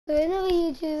another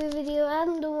YouTube video. I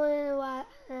haven't done one in a while,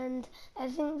 and I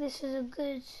think this is a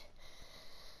good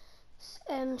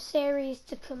series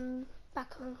to come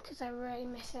back on because I really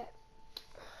miss it.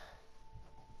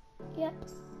 Yep.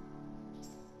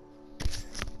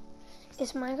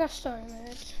 It's Minecraft Story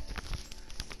Mode.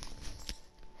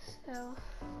 So,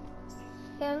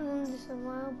 I haven't done this in a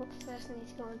while, but first I need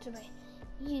to go onto my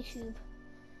YouTube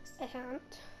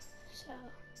account. So.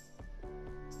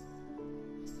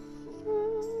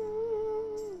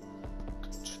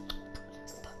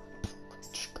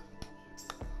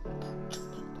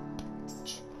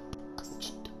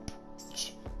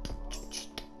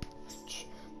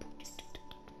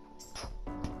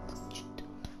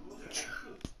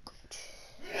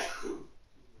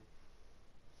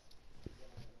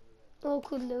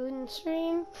 Awkward loading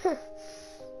stream. So,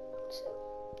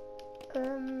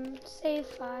 save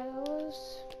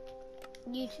files,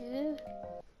 YouTube.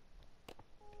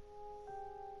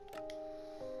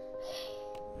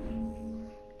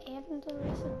 I haven't done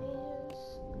this in ages.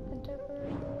 I don't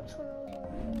remember which one I was on.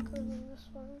 I think I was on this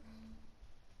one.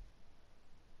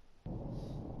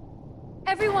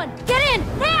 Everyone, get in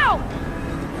now!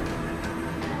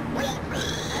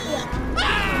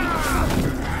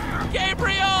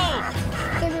 Gabriel!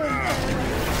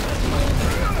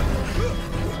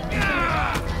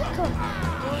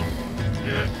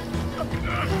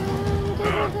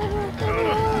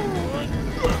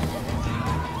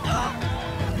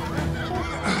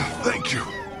 Thank you.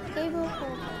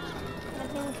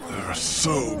 There are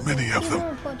so many of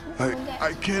them.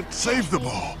 I can't save them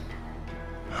all.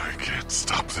 I can't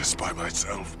stop this by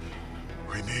myself.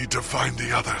 We need to find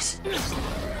the others.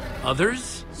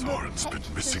 Others? Soren's been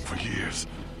missing for years.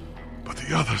 But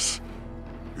the others,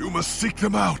 you must seek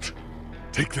them out.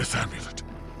 Take this amulet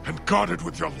and guard it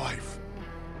with your life.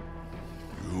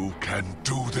 You can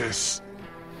do this.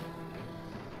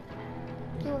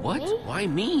 What? Why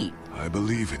me? I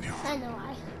believe in you. I know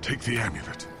why. Take the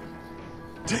amulet.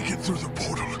 Take it through the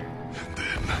portal, and then...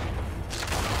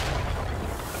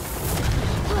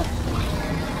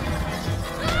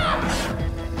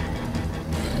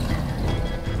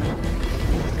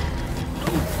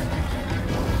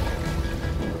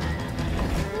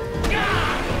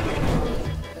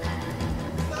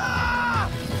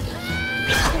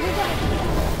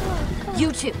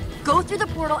 You two, go through the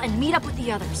portal and meet up with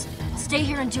the others. I'll stay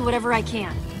here and do whatever I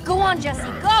can. Go on,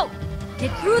 Jesse, go!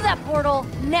 Get through that portal,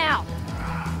 now!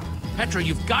 Petra,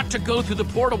 you've got to go through the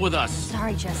portal with us.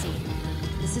 Sorry, Jesse.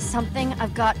 This is something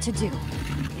I've got to do.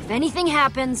 If anything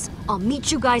happens, I'll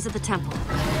meet you guys at the temple.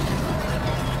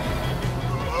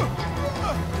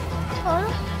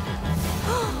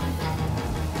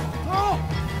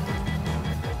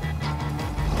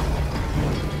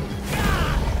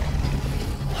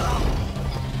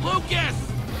 Lucas!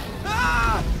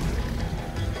 Ah!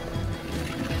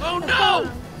 Oh no!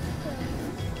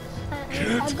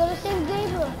 I've got to save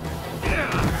Gabriel.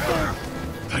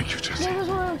 Thank you, Jesse. Gabriel's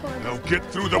more important. Now get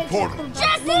through the portal.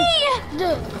 Jesse!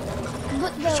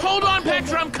 Just hold on,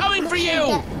 Petra, I'm coming for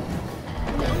you!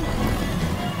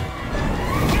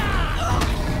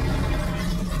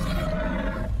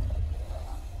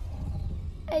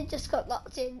 I just got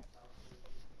locked in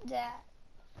there.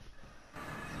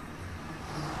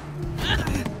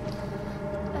 Okay.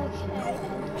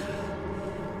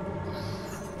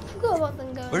 Forgot about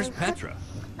them going. Where's Petra?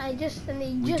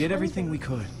 We did everything we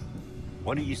could.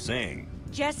 What are you saying?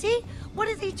 Jesse? What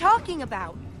is he talking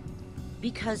about?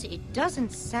 Because it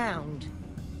doesn't sound...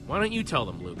 Why don't you tell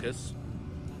them, Lucas?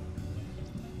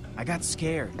 I got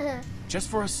scared. Just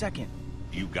for a second.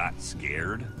 You got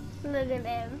scared? Look at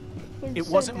him. It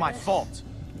wasn't my fault.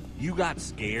 You got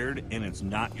scared and it's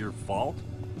not your fault?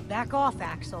 Back off,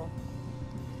 Axel.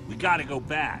 We gotta go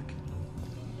back.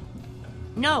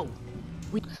 No.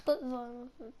 Split the volume.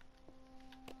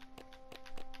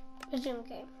 Resume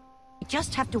game. We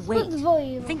just have to Split wait. the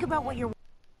volume. Think about what you're...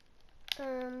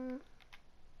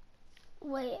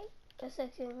 Wait a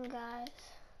second, guys.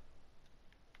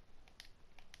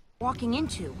 walking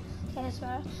into. Okay, that's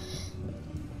right.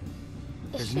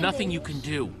 There's nothing you can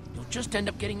do. You'll just end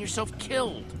up getting yourself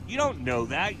killed. You don't know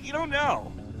that. You don't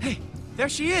know. Hey, there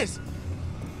she is.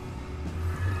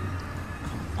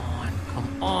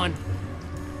 Come on.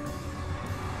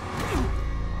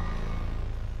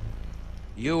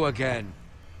 You again.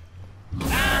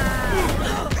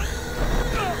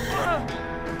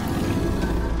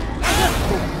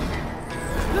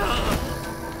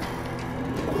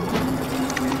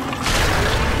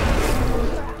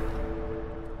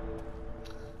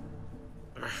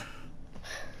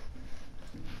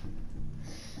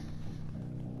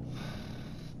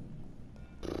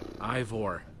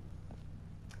 Ivor.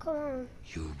 Come on.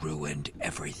 You ruined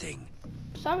everything.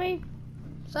 Sorry.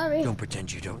 Sorry. Don't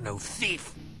pretend you don't know,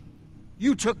 thief!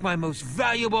 You took my most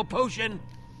valuable potion,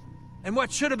 and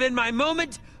what should have been my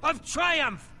moment of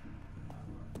triumph!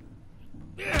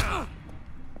 Ugh.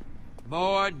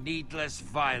 More needless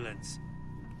violence.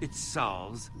 It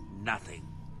solves nothing.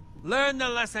 Learn the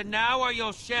lesson now or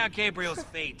you'll share Gabriel's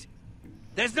fate.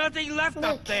 There's nothing left I'm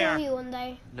gonna up there. kill you one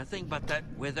day. Nothing but that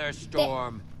wither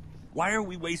storm. Why are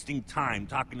we wasting time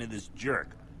talking to this jerk?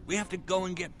 We have to go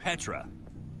and get Petra.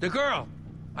 The girl!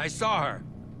 I saw her.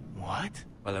 What?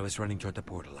 While I was running toward the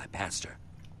portal, I passed her.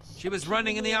 She was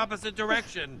running in the opposite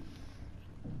direction.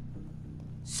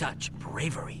 Such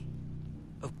bravery.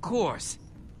 Of course.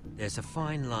 There's a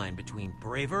fine line between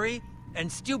bravery and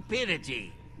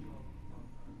stupidity.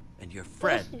 And your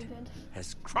friend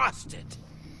has crossed it.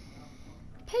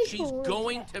 She's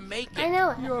going to make it. I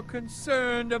know it. You're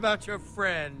concerned about your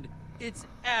friend. It's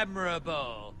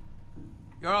admirable.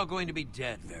 You're all going to be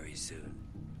dead very soon.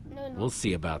 No, no. We'll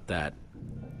see about that.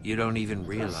 You don't even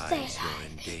realize Stay you're in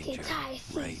alive danger the entire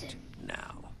right season.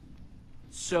 now.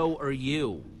 So are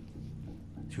you.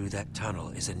 Through that tunnel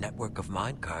is a network of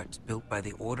minecarts built by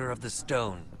the Order of the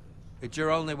Stone. It's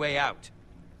your only way out.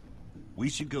 We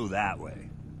should go that way.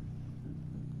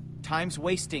 Time's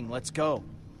wasting. Let's go.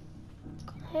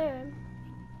 I can't hear him.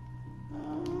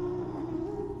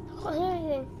 I can't hear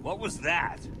anything. What was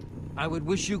that? I would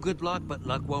wish you good luck, but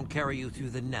luck won't carry you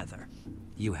through the nether.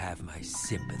 You have my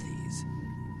sympathies.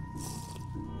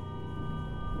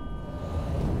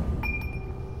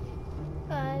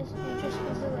 Guys, we just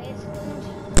was away a second.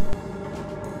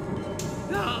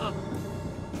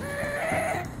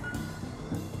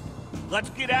 Let's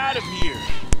get out of here.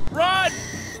 Run!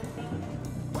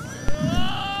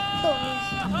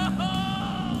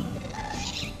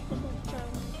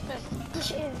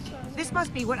 This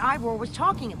must be what Ivor was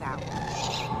talking about.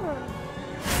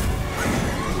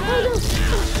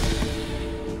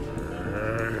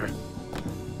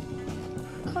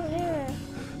 Come here.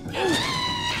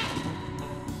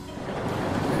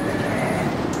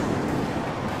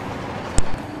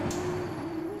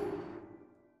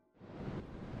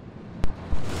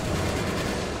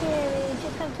 We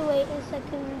just have to wait a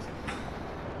second.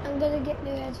 I'm gonna get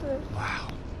new heads first. Wow.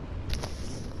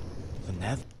 The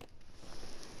nether.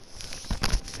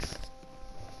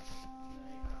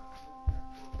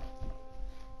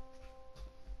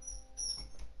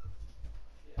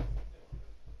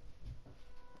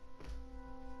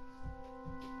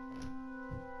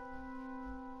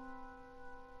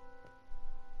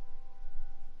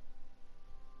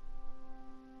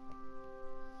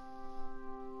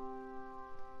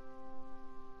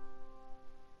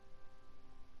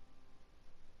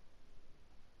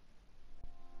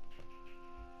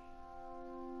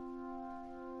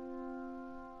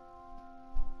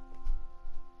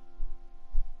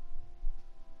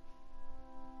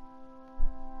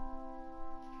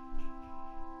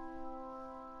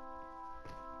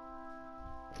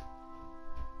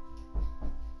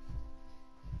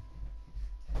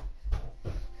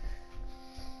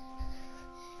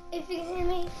 If you hear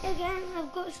me again,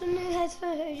 I've got some new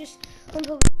headphones. I just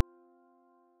unplug.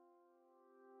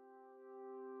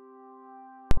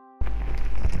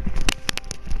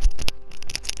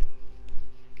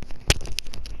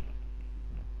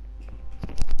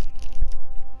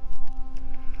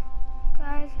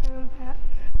 Guys, I'm back.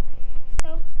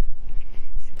 So,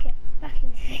 let's get back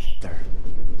into the game.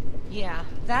 Yeah,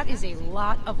 that is a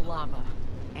lot of lava.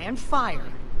 And fire.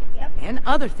 Yep. And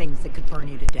other things that could burn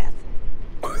you to death.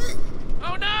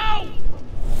 Oh no!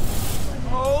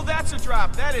 Oh, that's a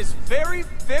drop. That is very,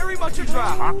 very much a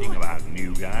drop. Talking about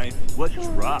new guy. What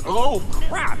drop? Oh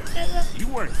crap! You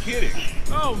weren't kidding.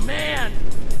 Oh man!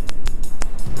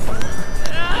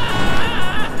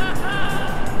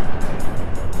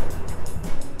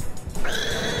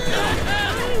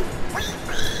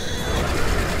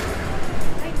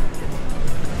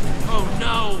 Oh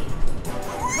no!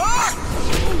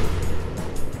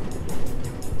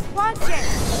 Watch it!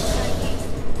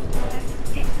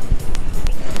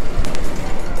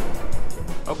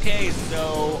 Okay,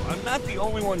 so I'm not the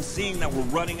only one seeing that we're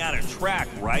running out of track,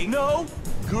 right? No?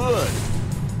 Good.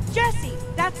 Jesse,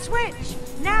 that switch!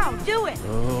 Now, do it!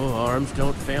 Oh, arms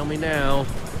don't fail me now.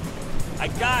 I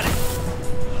got it.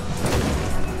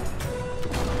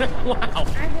 Wow.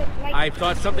 I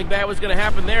thought something bad was gonna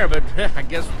happen there, but I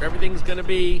guess everything's gonna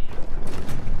be...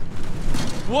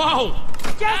 Whoa!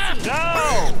 Jesse!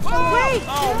 No! Wait!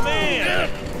 Oh man!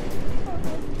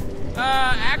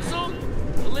 Axel?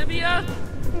 Olivia?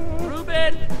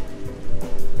 Ruben?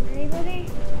 Anybody?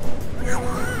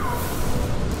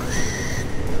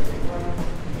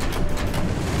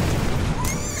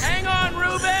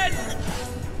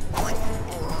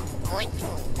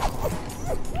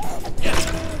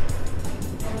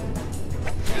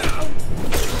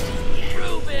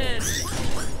 Reuben!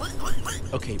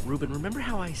 Okay, Reuben, remember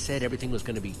how I said everything was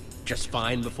going to be just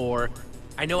fine before?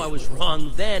 I know I was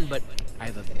wrong then, but I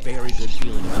have a very good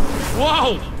feeling about it.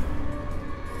 Whoa!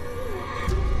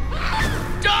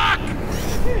 Doc!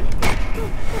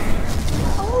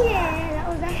 Oh yeah, that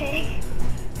was epic.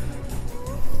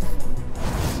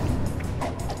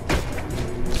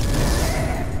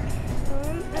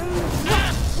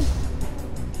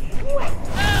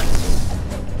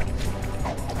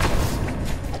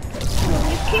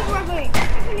 Keep rubbing.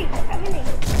 Happening.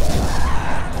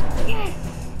 Yes.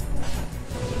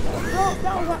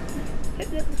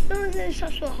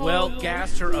 Well,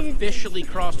 Gaster officially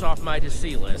crossed off my to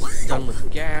see list. Done with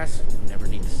gas. Never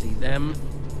need to see them.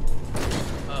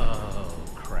 Oh,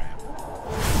 crap.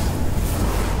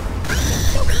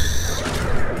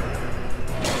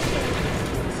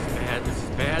 This is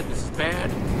bad. This is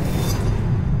bad.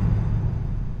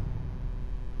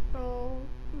 Oh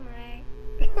my.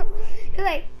 You're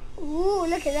like, ooh,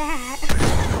 look at that.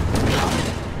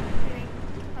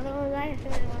 Although I'm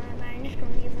just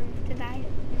gonna leave them to die.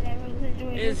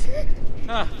 Is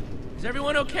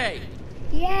everyone okay?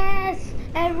 Yes,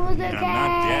 everyone's okay. I'm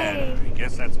not dead. I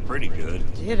guess that's pretty good.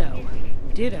 Ditto.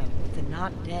 Ditto. The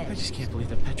not dead. I just can't believe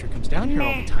that Petra comes down here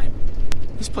all the time.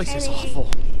 This place is awful.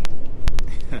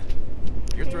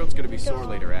 Your throat's gonna be sore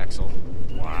later, Axel.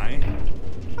 Why?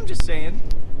 I'm just saying.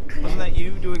 Wasn't that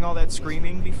you doing all that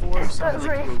screaming before? Sounded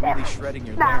like you were really shredding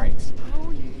your larynx.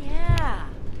 Oh, yeah.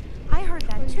 I heard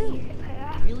that too.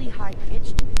 Really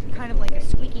high-pitched, kind of like a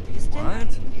squeaky piston.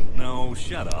 What? No,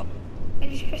 shut up.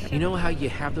 You know how you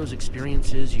have those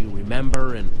experiences you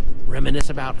remember and reminisce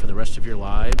about for the rest of your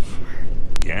lives?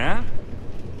 Yeah?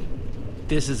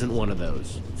 This isn't one of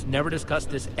those. Let's never discuss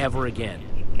this ever again.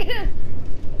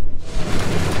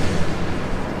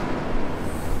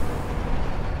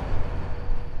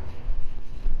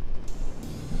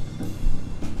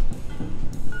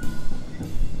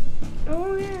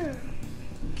 Oh yeah.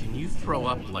 Can you throw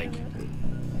up, like,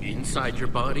 inside your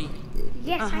body?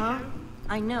 Yes, I can.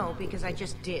 I know, because I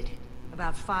just did.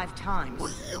 About 5 times.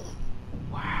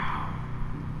 Wow.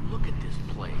 Look at this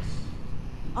place.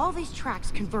 All these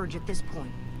tracks converge at this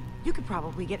point. You could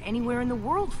probably get anywhere in the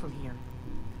world from here.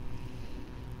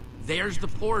 There's the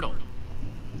portal.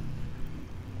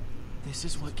 This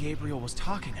is what Gabriel was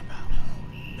talking about.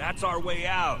 That's our way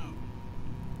out.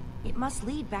 It must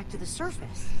lead back to the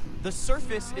surface. The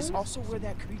surface is also where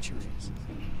that creature is.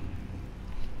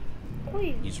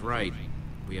 Wait. He's right.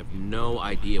 We have no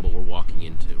idea what we're walking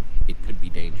into. It could be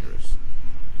dangerous.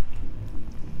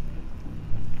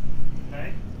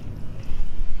 Okay.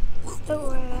 Don't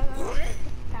worry about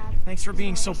that. Thanks for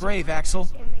being so brave, Axel.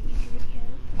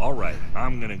 All right,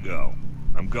 I'm gonna go.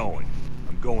 I'm going.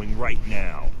 I'm going right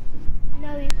now.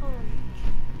 No, you can't.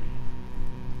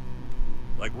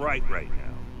 Like right now.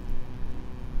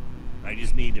 I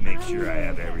just need to make sure I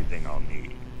have everything I'll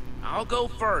need. I'll go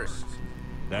first.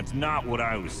 That's not what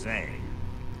I was saying.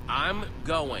 I'm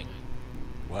going.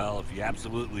 Well, if you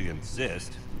absolutely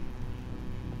insist.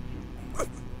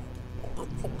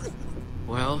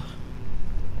 Well,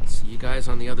 see you guys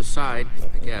on the other side,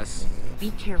 I guess.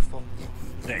 Be careful.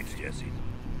 Thanks, Jesse.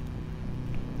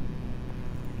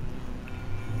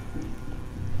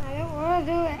 I don't want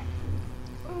to do it.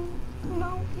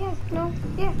 No, yes, no,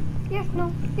 yes, yes,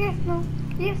 no, yes, no,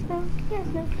 yes, no, yes,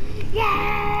 no.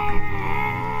 Yes!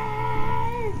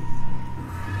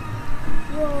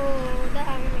 Whoa, that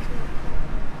animation was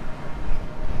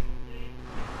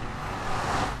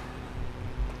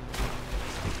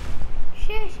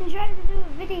cool. Shush, I'm trying to do a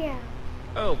video.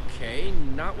 Okay,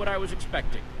 not what I was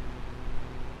expecting.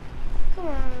 Come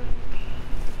on.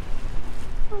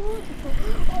 Oh,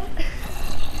 waterfall.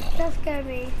 That's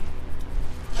scary.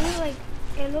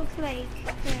 It looks like, I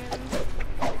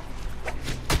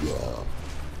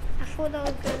thought that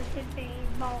was going to hit a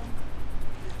bomb.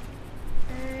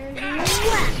 And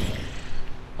whack!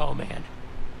 Oh man,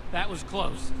 that was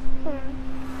close. Come on.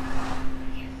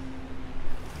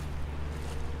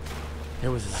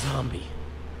 There was a zombie.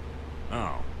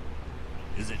 Oh.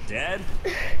 Is it dead?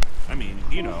 I mean,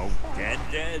 you know,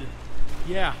 dead?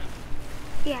 Yeah.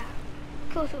 Yeah.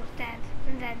 Close was dead.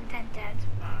 And then dead.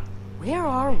 Where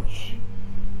are we?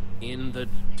 In the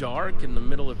dark, in the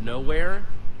middle of nowhere?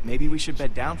 Maybe we should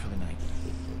bed down for the night.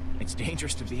 It's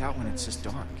dangerous to be out when it's this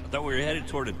dark. I thought we were headed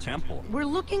toward a temple. We're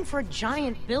looking for a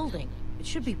giant building. It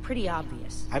should be pretty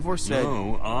obvious. Ivor said...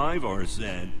 No, Ivor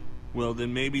said. Well,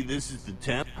 then maybe this is the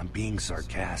temple. I'm being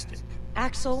sarcastic.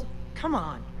 Axel, come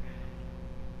on.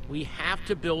 We have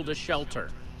to build a shelter.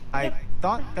 I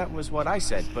thought that was what I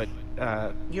said, but,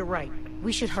 You're right.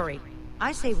 We should hurry.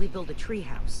 I say we build a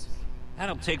treehouse.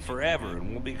 That'll take forever,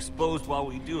 and we'll be exposed while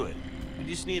we do it. We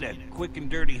just need a quick and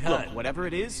dirty hut. Look, whatever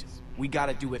it is, we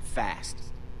gotta do it fast.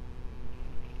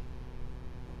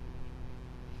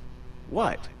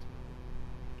 What?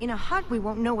 In a hut, we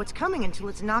won't know what's coming until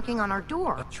it's knocking on our A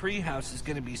door. treehouse is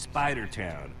gonna be Spider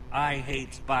Town. I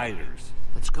hate spiders.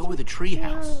 Let's go with a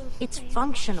treehouse. It's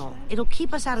functional. It'll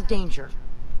keep us out of danger.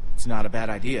 It's not a bad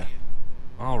idea.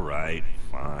 All right,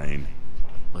 fine.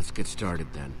 Let's get started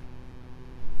then.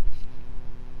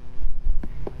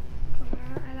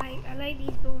 I like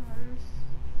these blue ones.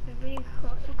 They're really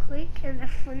quick and they're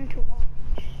fun to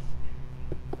watch.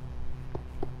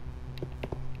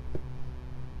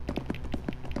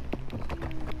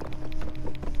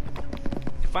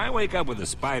 If I wake up with a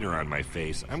spider on my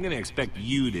face, I'm gonna expect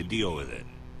you to deal with it.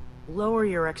 Lower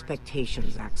your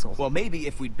expectations, Axel. Well, maybe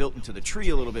if we'd built into the tree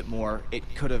a little bit more, it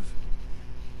could have...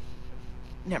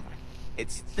 Never mind.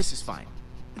 This is fine.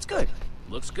 It's good.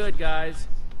 Looks good, guys.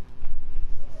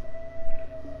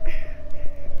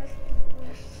 That's the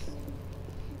worst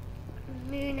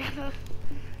moon ever.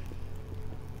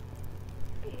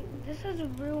 This has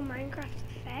real Minecraft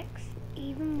effects,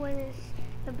 even when it's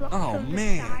the blocks Oh, from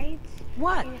man. the sides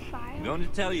What? in the file. I'm going to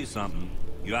tell you something.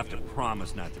 You have to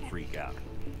promise not to freak out.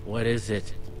 What is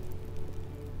it?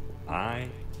 I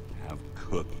have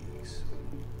cookies.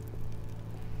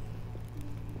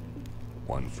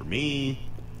 One for me,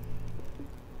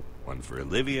 one for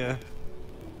Olivia,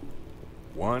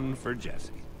 one for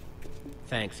Jesse.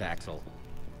 Thanks, Axel.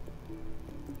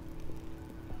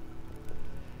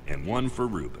 And one for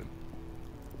Reuben.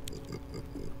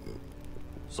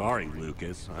 Sorry,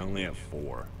 Lucas. I only have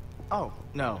 4. Oh,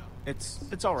 no.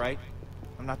 It's all right.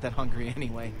 I'm not that hungry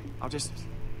anyway. I'll just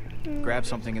grab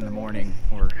something in the morning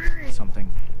or something.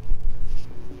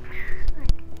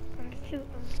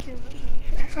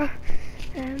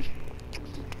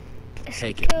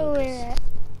 Take it, Go Lucas.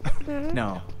 with it.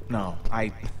 No,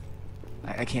 I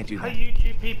can't do Hi, that.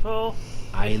 YouTube people.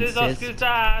 I This is insist. Oscar's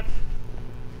dad.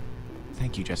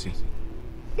 Thank you, Jesse.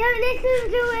 Don't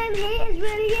listen to him, he is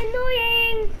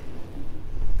really annoying.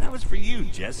 That was for you,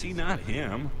 Jesse, not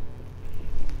him.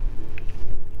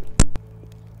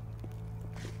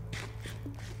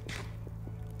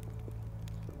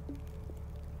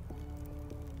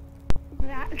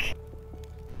 Zach.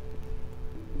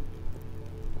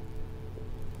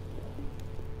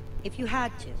 If you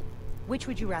had to, which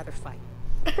would you rather fight?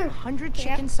 100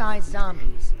 chicken-sized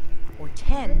zombies or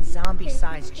 10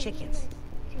 zombie-sized chickens?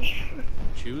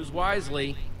 Choose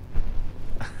wisely.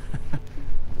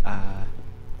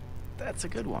 That's a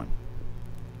good one.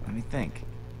 Let me think.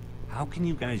 How can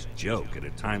you guys joke at a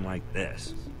time like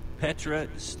this? Petra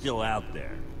is still out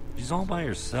there. She's all by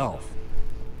herself.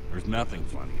 There's nothing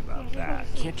funny about that.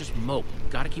 Can't just mope.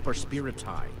 Gotta keep our spirits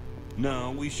high.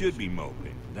 No, we should be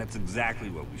moping. That's exactly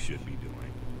what we should be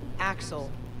doing. Axel,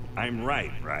 I'm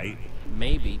right, right?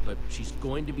 Maybe, but she's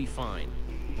going to be fine.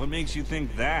 What makes you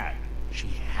think that? She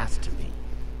has to be.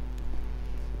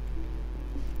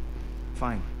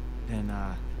 Fine. Then,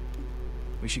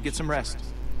 we should get some rest.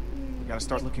 We gotta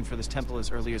start looking for this temple as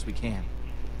early as we can.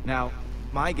 Now,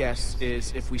 my guess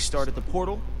is if we start at the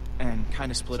portal and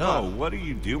kind of split Oh, up... what are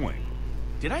you doing?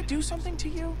 Did I do something to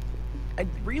you? I'd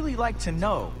really like to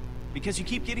know, because you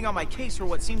keep getting on my case for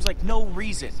what seems like no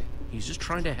reason. He's just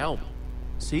trying to help.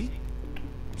 See?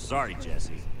 I'm sorry,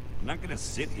 Jesse. I'm not gonna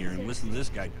sit here and listen to this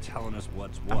guy telling us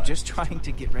what's what. I'm just trying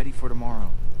to get ready for tomorrow.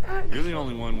 You're the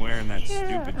only one wearing that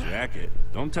stupid jacket.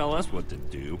 Don't tell us what to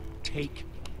do. Take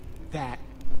that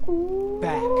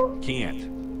back. Can't.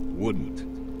 Wouldn't.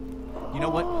 You know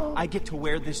what? I get to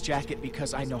wear this jacket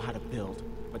because I know how to build.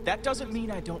 But that doesn't mean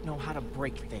I don't know how to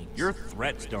break things. Your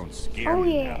threats don't scare Oh,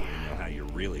 me yeah. now that you know how you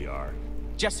really are.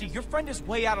 Jesse, your friend is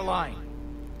way out of line.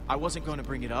 I wasn't going to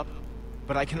bring it up,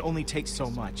 but I can only take so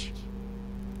much.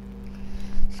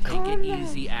 Take it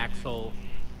easy, Axel.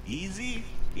 Easy?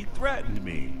 He threatened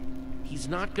me. He's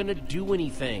not gonna do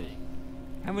anything.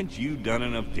 Haven't you done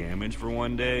enough damage for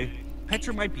one day?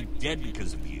 Petra might be dead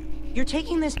because of you. you're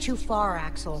taking this too far,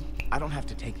 Axel. I don't have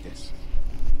to take this.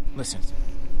 Listen,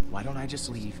 why don't I just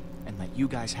leave and let you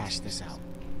guys hash this out?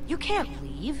 You can't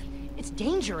leave. It's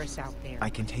dangerous out there. I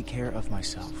can take care of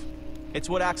myself. It's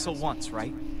what Axel wants,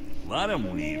 right? Let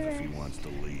him leave if he wants to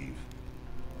leave.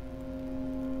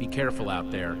 Be careful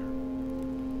out there.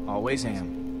 Always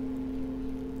am.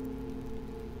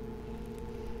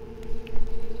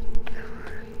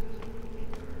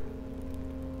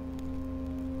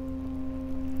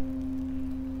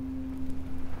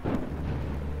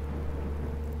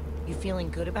 You feeling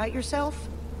good about yourself?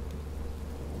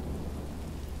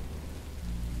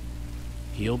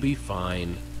 He'll be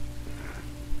fine.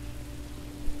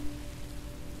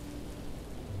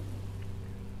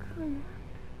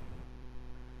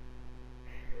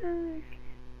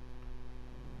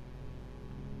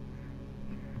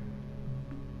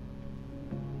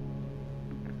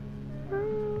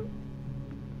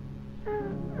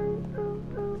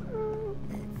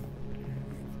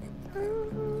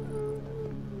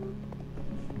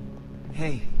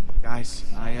 Hey, guys,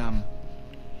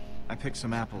 I picked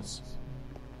some apples.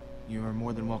 You are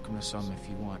more than welcome to some if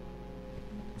you want.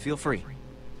 Feel free.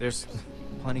 There's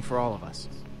plenty for all of us.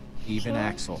 Even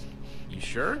Axel. You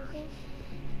sure?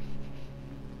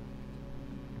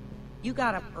 You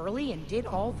got up early and did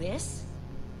all this?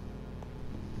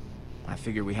 I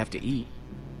figure we have to eat.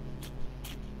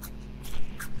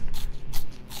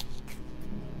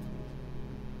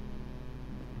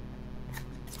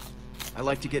 I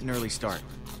like to get an early start.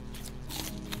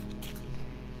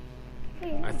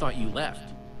 I thought you left.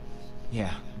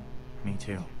 Yeah, me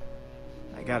too.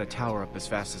 I got a tower up as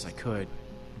fast as I could.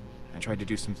 I tried to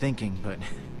do some thinking, but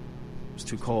it was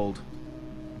too cold.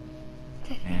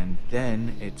 And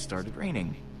then it started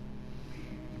raining.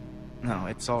 No,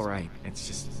 it's all right. It's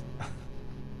just...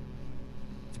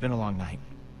 It's been a long night.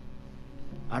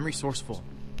 I'm resourceful,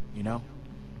 you know?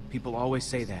 People always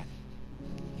say that.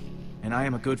 And I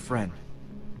am a good friend.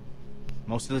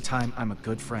 Most of the time, I'm a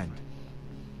good friend.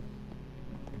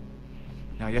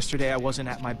 Now, yesterday I wasn't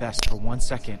at my best for 1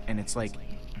 second, and it's like,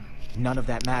 none of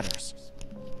that matters.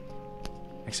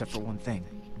 Except for one thing.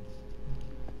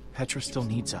 Petra still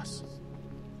needs us.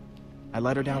 I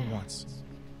let her down once.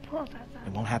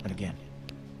 It won't happen again.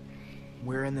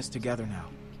 We're in this together now.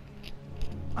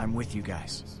 I'm with you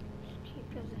guys.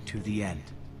 To the end.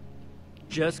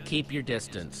 Just keep your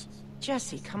distance.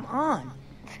 Jesse, come on.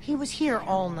 He was here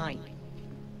all night.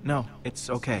 No, it's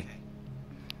okay.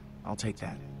 I'll take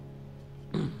that.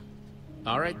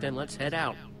 All right, then let's head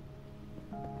out.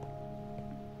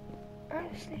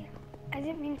 Honestly, I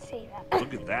didn't mean to say that.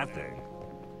 Look at that thing.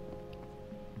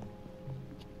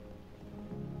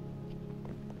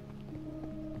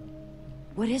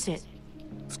 What is it?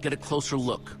 Let's get a closer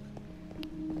look.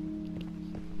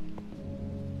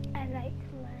 I like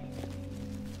climbing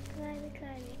my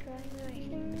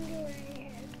finger, my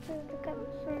head to the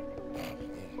cobblestone,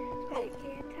 my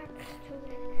ear attached to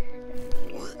it, the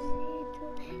fingers need to,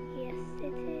 yes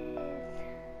it is.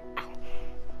 Ow.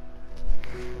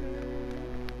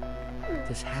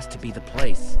 This has to be the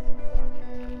place.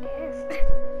 Yes.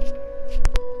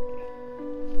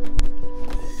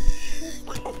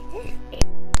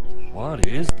 What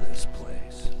is this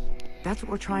place? That's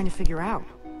what we're trying to figure out.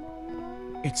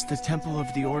 It's the Temple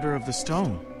of the Order of the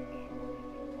Stone.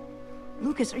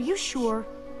 Lucas, are you sure?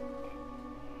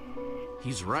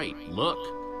 He's right. Look.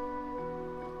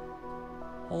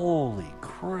 Holy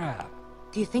crap.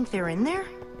 Do you think they're in there?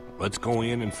 Let's go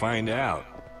in and find out.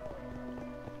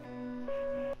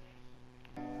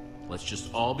 Let's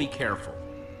just all be careful.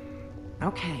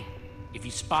 Okay. If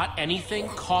you spot anything,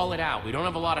 call it out. We don't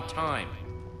have a lot of time.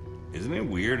 Isn't it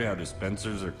weird how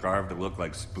dispensers are carved to look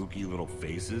like spooky little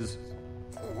faces?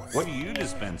 What do you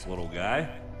dispense, little guy?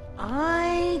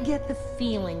 I get the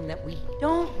feeling that we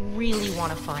don't really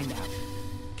want to find out.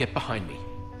 Get behind me.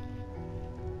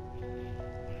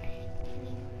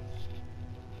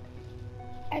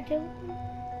 I don't.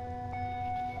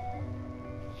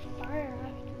 Far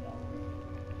enough to go.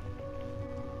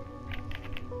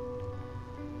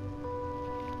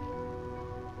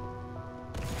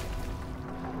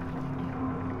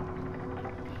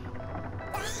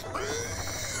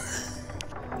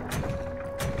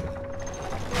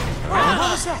 What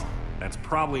was that? That's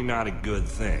probably not a good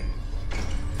thing.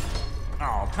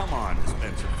 Oh, come on,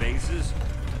 dispenser faces.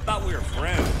 I thought we were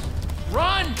friends.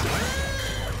 Run!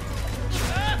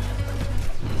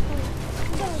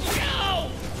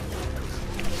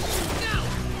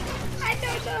 I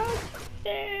don't know.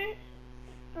 There.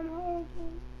 I'm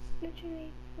horrible.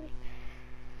 Literally.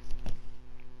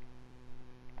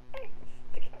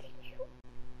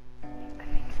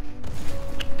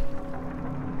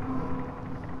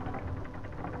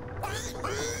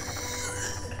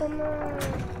 Come on.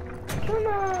 Come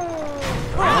on.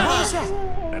 What was that?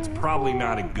 That's probably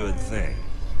not a good thing.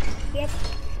 Yep.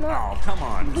 No. Oh, come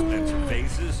on, dispenser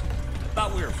faces. I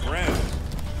thought we were friends.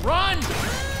 Run!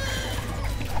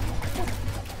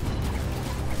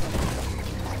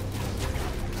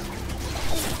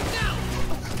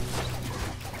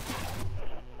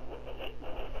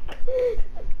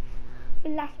 The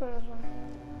last one as well.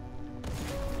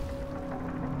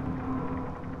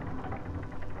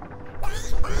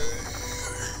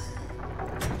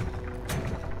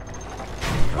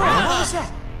 What was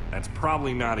that? That's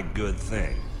probably not a good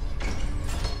thing.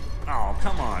 Oh,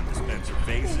 come on, dispenser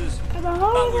faces. The Thought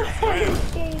whole we were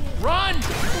friends. game. Run!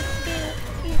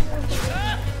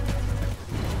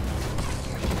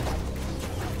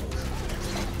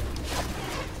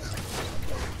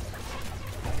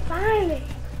 Finally.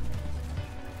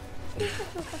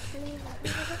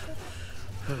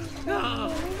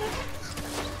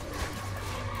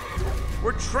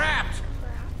 We're trapped!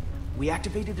 We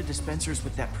activated the dispensers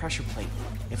with that pressure plate.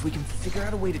 If we can figure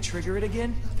out a way to trigger it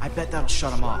again, I bet that'll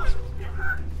shut them off.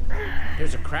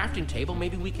 There's a crafting table.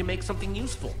 Maybe we can make something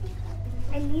useful.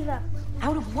 And Eva.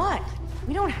 Out of what?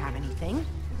 We don't have anything.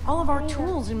 All of our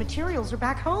tools and materials are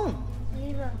back home.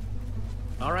 Eva.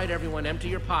 All right, everyone, empty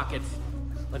your pockets.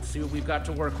 Let's see what we've got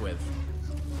to work with.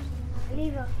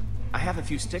 Eva. I have a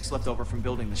few sticks left over from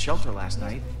building the shelter last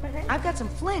night. I've got some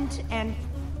flint and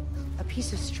a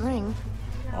piece of string.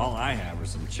 All I have are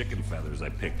some chicken feathers I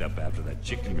picked up after that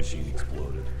chicken machine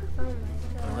exploded. Oh my god.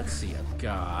 Well, let's see. I've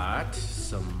got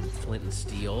some flint and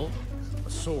steel, a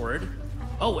sword.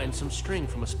 Oh, and some string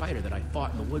from a spider that I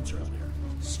fought in the woods earlier.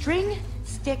 String,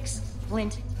 sticks,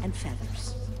 flint, and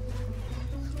feathers.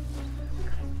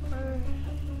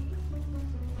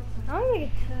 I want to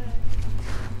get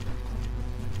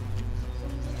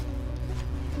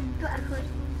backwards.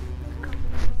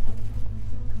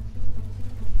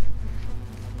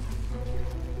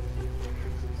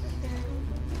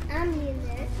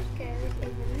 Amulet goes in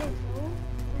the middle.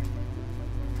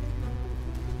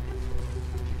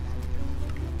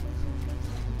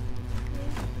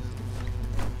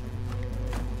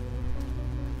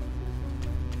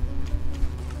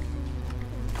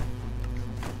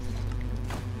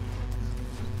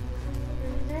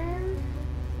 And then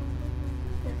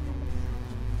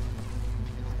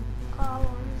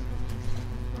column.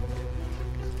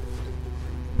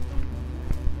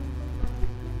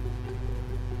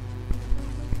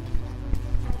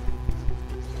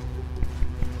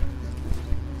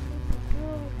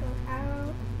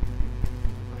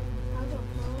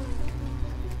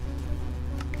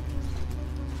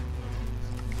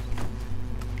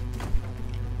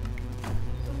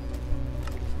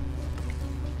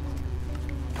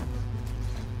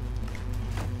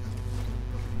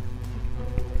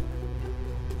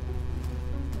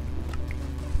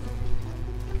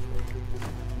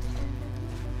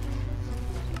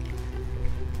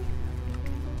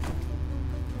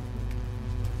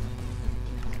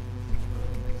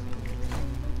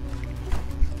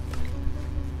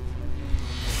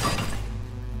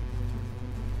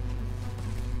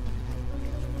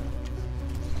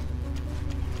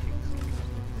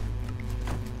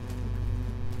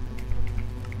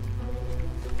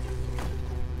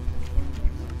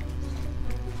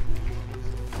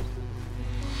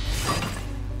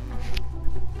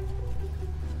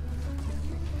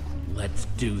 Let's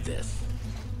do this.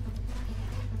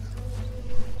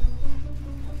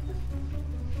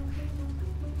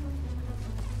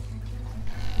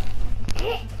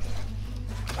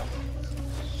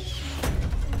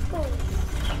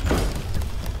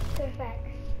 Perfect.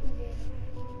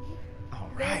 All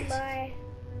right. Bye.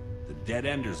 The Dead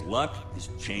Ender's luck is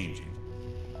changing.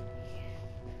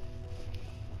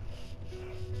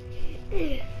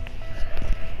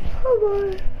 Oh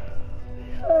boy.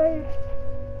 Sorry.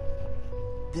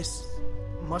 This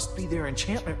must be their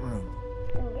enchantment room.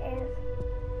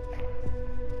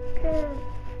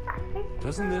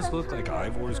 Doesn't this look like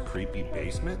Ivor's creepy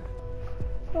basement?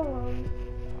 Hold on.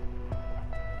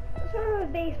 It's not a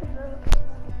basement though.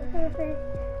 I was gonna say,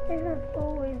 basements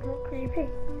always look creepy.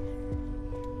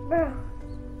 Bro.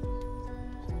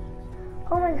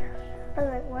 Oh my gosh. I was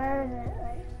like, where is it?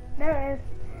 Like, there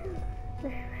it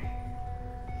is.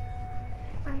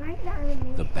 I like that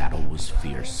animation. The battle was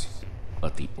fierce,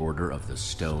 but the Order of the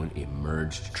Stone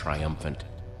emerged triumphant,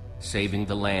 saving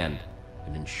the land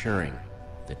and ensuring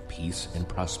that peace and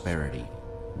prosperity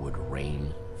would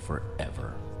reign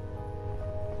forever.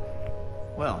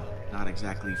 Well, not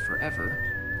exactly forever.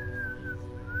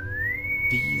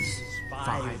 These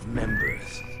Five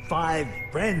members, 5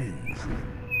 friends.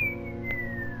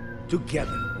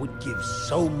 Together would give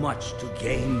so much to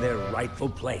gain their rightful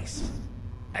place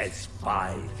as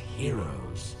 5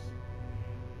 heroes.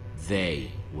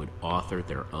 They would author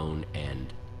their own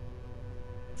end.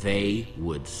 They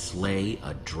would slay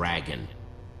a dragon.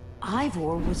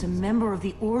 Ivor was a member of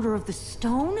the Order of the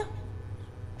Stone?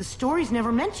 The stories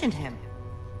never mentioned him.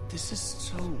 This is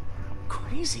so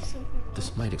crazy.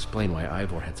 This might explain why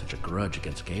Ivor had such a grudge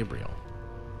against Gabriel.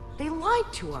 They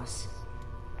lied to us.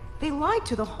 They lied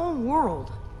to the whole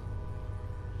world.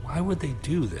 Why would they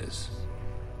do this?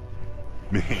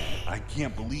 Man, I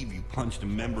can't believe you punched a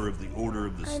member of the Order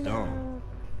of the Stone.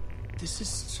 This is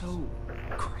so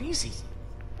crazy.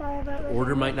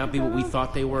 Order might not be what we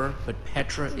thought they were, but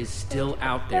Petra is still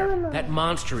out there. That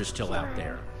monster is still out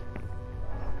there.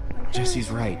 Jesse's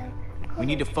right. We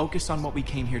need to focus on what we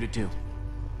came here to do.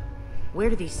 Where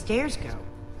do these stairs go?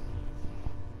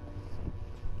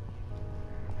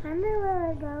 I know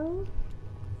where I go.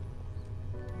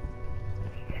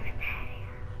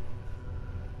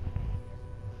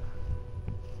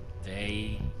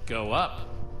 They go up.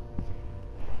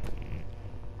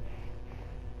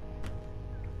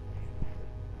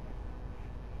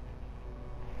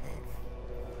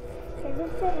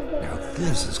 Now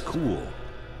this is cool.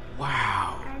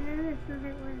 Wow. I know this was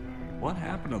it was What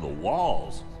happened to the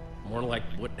walls? More like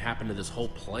what happened to this whole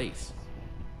place.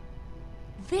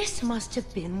 This must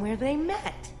have been where they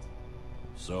met.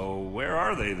 So where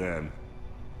are they then?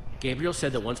 Gabriel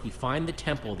said that once we find the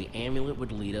temple, the amulet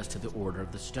would lead us to the Order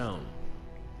of the Stone.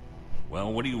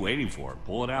 Well, what are you waiting for?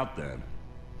 Pull it out then.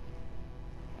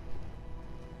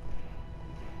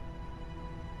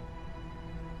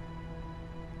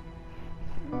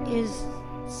 Is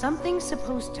something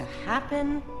supposed to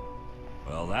happen?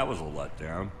 Well, that was a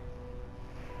letdown.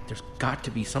 There's got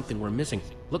to be something we're missing.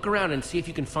 Look around and see if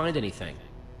you can find anything.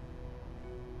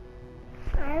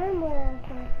 I don't know where I was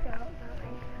going to go,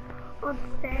 but like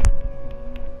upstairs.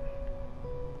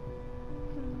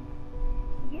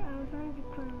 Yeah, I was going to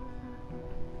close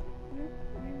that.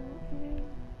 I don't know what to do.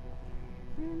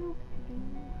 I don't know what to do.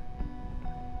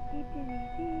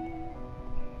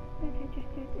 But I just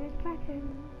did this pattern.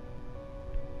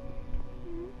 I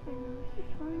know it's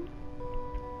this one.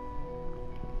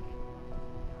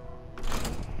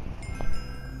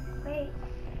 Wait.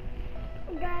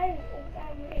 Guys, it's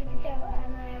time to go,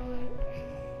 and I will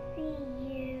see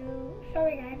you.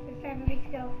 Sorry guys, it's 7 weeks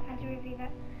ago. I had to review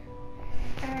that.